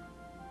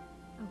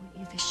 Oh,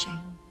 it is a shame,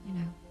 you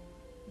know.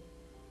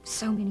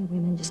 So many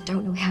women just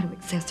don't know how to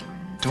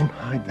accessorize. Don't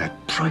hide that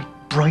bright,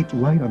 bright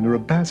light under a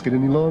basket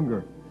any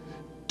longer.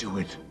 Do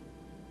it.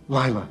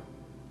 Lila,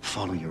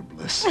 follow your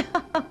bliss.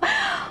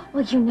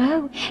 Well, you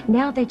know,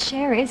 now that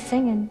Cher is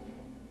singing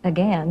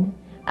again,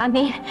 I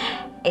mean,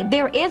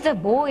 there is a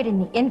void in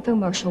the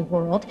infomercial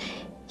world.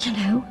 You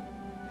know,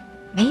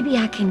 maybe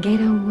I can get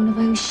on one of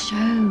those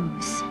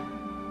shows.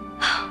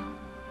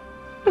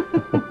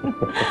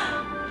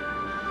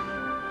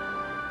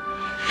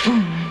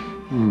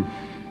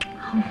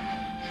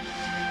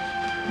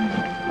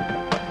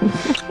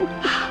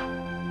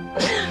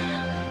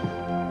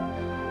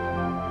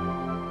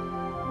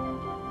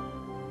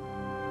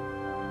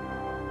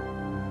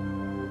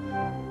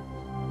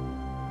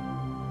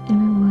 You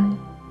know what?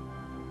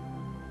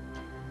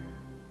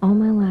 All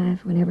my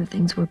life, whenever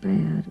things were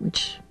bad,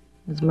 which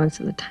was most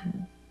of the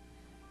time,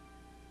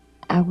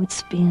 I would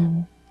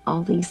spin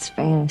all these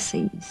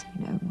fantasies,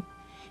 you know.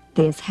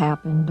 This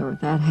happened or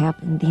that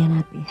happened, then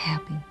I'd be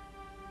happy.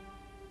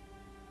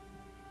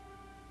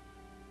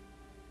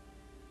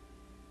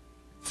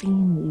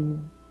 Seeing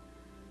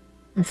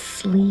you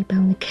asleep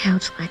on the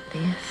couch like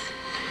this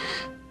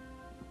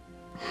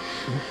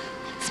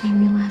makes me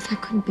realize I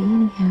couldn't be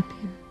any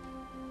happier.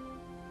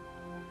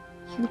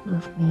 You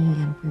love me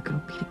and we're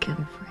gonna be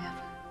together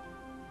forever.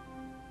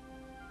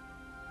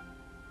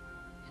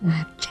 And I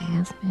have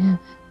Jasmine and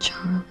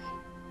Charlie.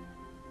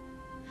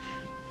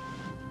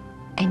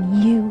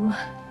 And you.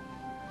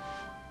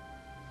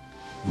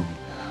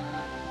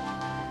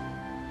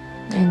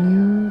 And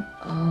you're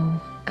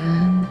all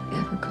I'm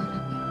ever gonna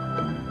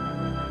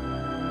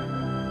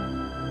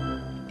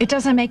It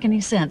doesn't make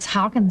any sense.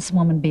 How can this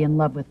woman be in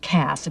love with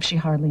Cass if she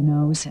hardly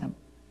knows him?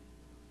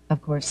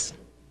 Of course,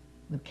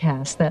 with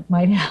Cass, that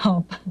might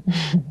help.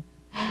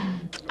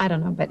 I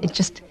don't know, but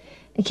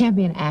it can't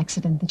be an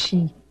accident that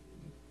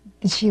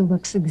she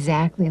looks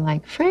exactly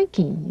like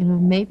Frankie. You know,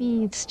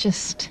 maybe it's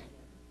just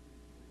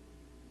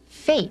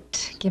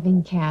fate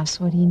giving Cass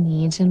what he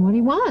needs and what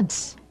he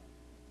wants.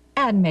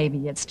 And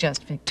maybe it's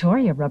just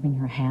Victoria rubbing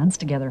her hands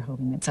together,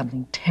 hoping that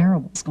something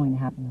terrible is going to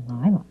happen to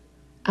Lila.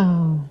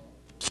 Oh,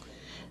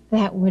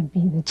 that would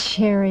be the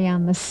cherry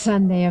on the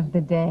sundae of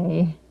the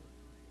day.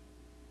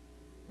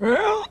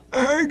 Well,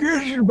 I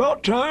guess it's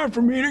about time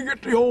for me to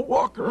get the old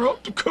walker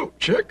out the coat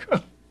check.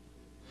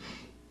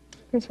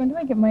 Chris, when do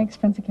I get my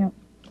expense account?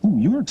 Oh,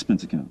 your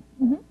expense account?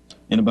 Mm-hmm.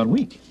 In about a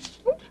week.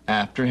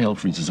 After hell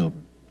freezes over.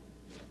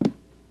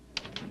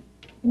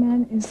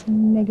 Man is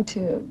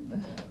negative.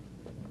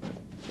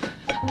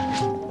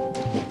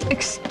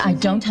 I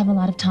don't have a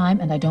lot of time,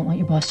 and I don't want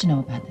your boss to know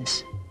about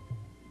this.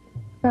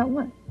 About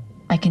what?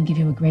 I can give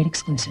you a great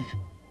exclusive,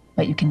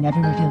 but you can never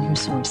reveal your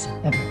source,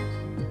 ever.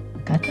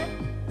 Got that?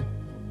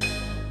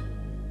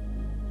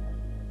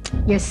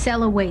 Your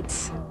cellar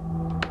waits.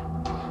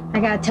 I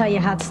gotta tell you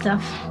hot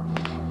stuff.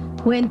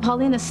 When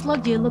Paulina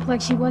slugged you, it looked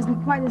like she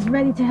wasn't quite as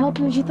ready to help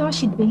you as you thought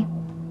she'd be.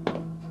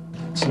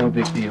 It's no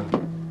big deal.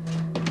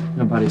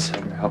 Nobody's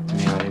ever helped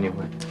me out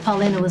anyway.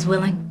 Paulina was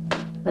willing,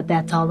 but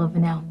that's all over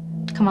now.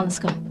 Come on, let's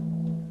go.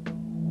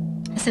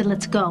 I said,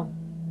 let's go.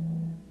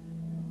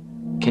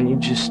 Can you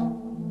just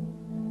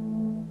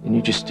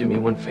do me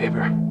one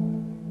favor?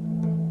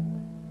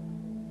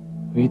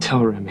 Will you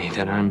tell Remy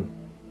that I'm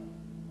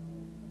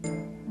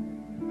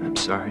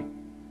sorry?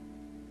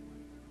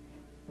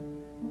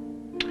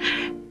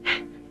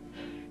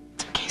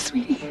 It's okay,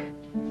 sweetie.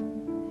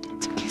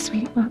 It's okay,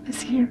 sweetie. Mom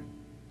is here.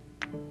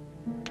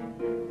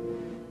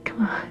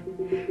 Come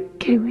on.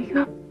 Can you wake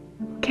up?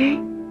 Okay?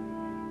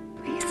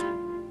 Please.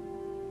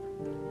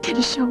 Can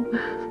you show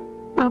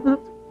Mom those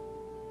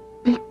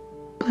big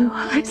blue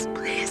eyes,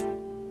 please?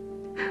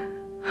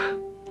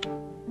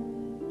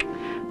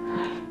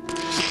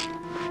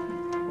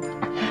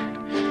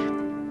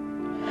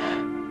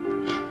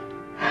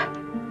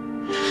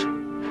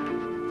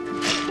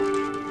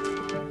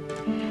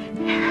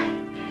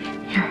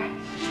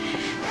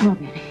 Come on,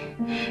 baby.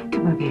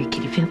 Come on, baby.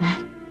 Can you feel that?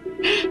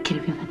 Can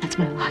you feel that? That's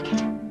my locket.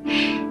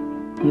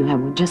 You have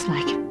one just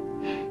like it.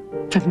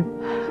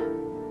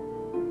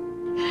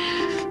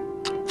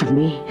 From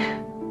me.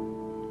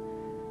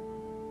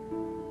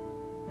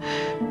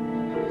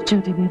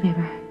 Joe, do me a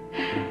favor.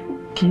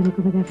 Can you look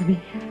over there for me?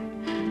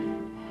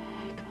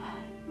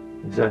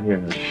 It's not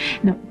here.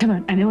 No, come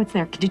on. I know it's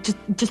there. Could you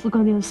just look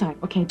on the other side?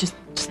 Okay, just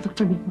look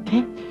for me,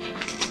 okay?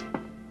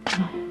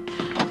 Come on.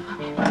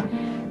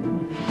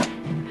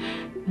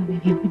 Now,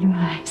 baby, open your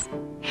eyes.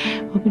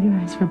 Open your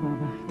eyes for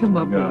Mama. Come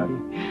on, God.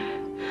 baby.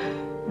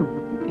 Come on,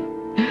 baby.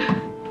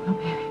 Come on,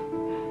 baby.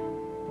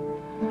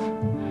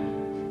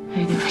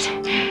 I knew it.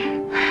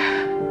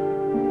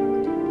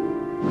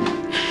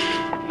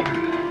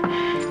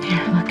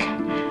 Here, look.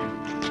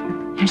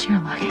 Here's your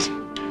locket.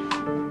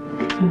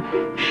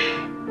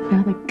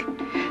 Now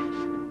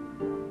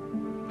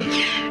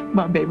come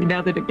on, baby,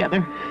 now they're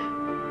together.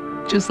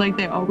 Just like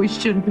they always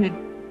should have been.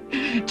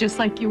 Just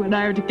like you and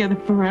I are together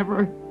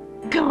forever.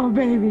 Come on,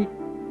 baby.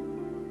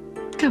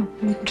 Come on,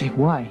 baby. Jay,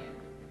 why?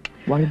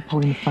 Why did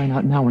Paulina find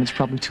out now when it's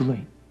probably too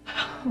late?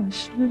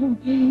 Hush, little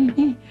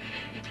baby.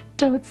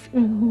 Don't say a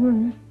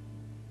word.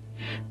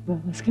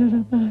 Mama's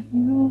gonna buy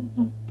you a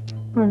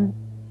mockingbird.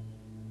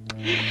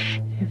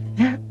 If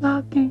that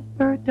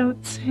mockingbird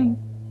don't sing,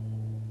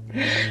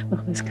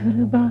 Mama's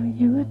gonna buy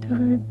you a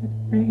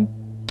diamond ring.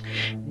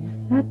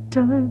 If that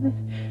diamond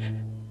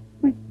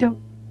we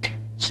don't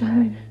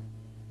shine,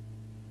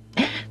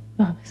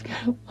 Mama's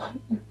gonna buy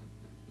you.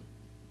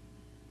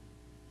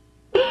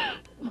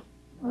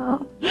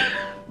 Oh.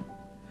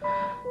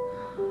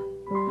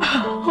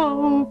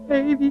 Oh,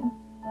 baby.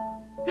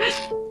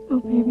 Oh,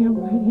 baby, I'm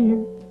right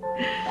here.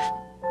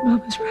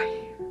 Mama's right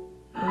here.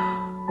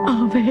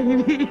 Oh,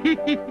 baby.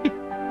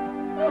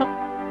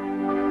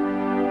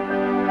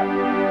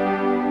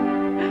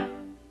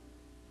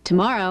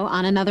 Tomorrow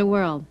on Another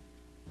World.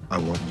 I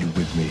want you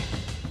with me.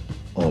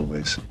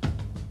 Always.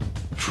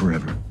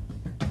 Forever.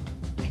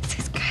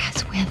 Mrs.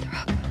 Cass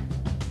Winthrop.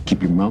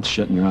 Keep your mouth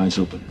shut and your eyes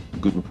open. A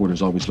good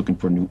reporter's always looking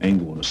for a new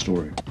angle on a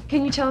story.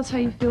 Can you tell us how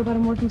you feel about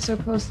him working so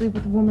closely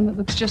with a woman that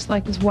looks just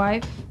like his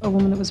wife, a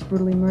woman that was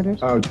brutally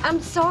murdered?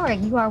 I'm sorry,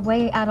 you are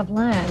way out of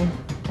line,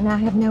 and I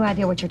have no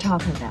idea what you're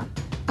talking about.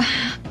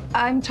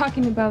 I'm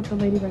talking about the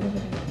lady right over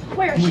there.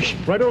 Where is she?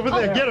 Right over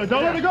there. Get her.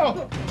 Don't let her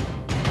go.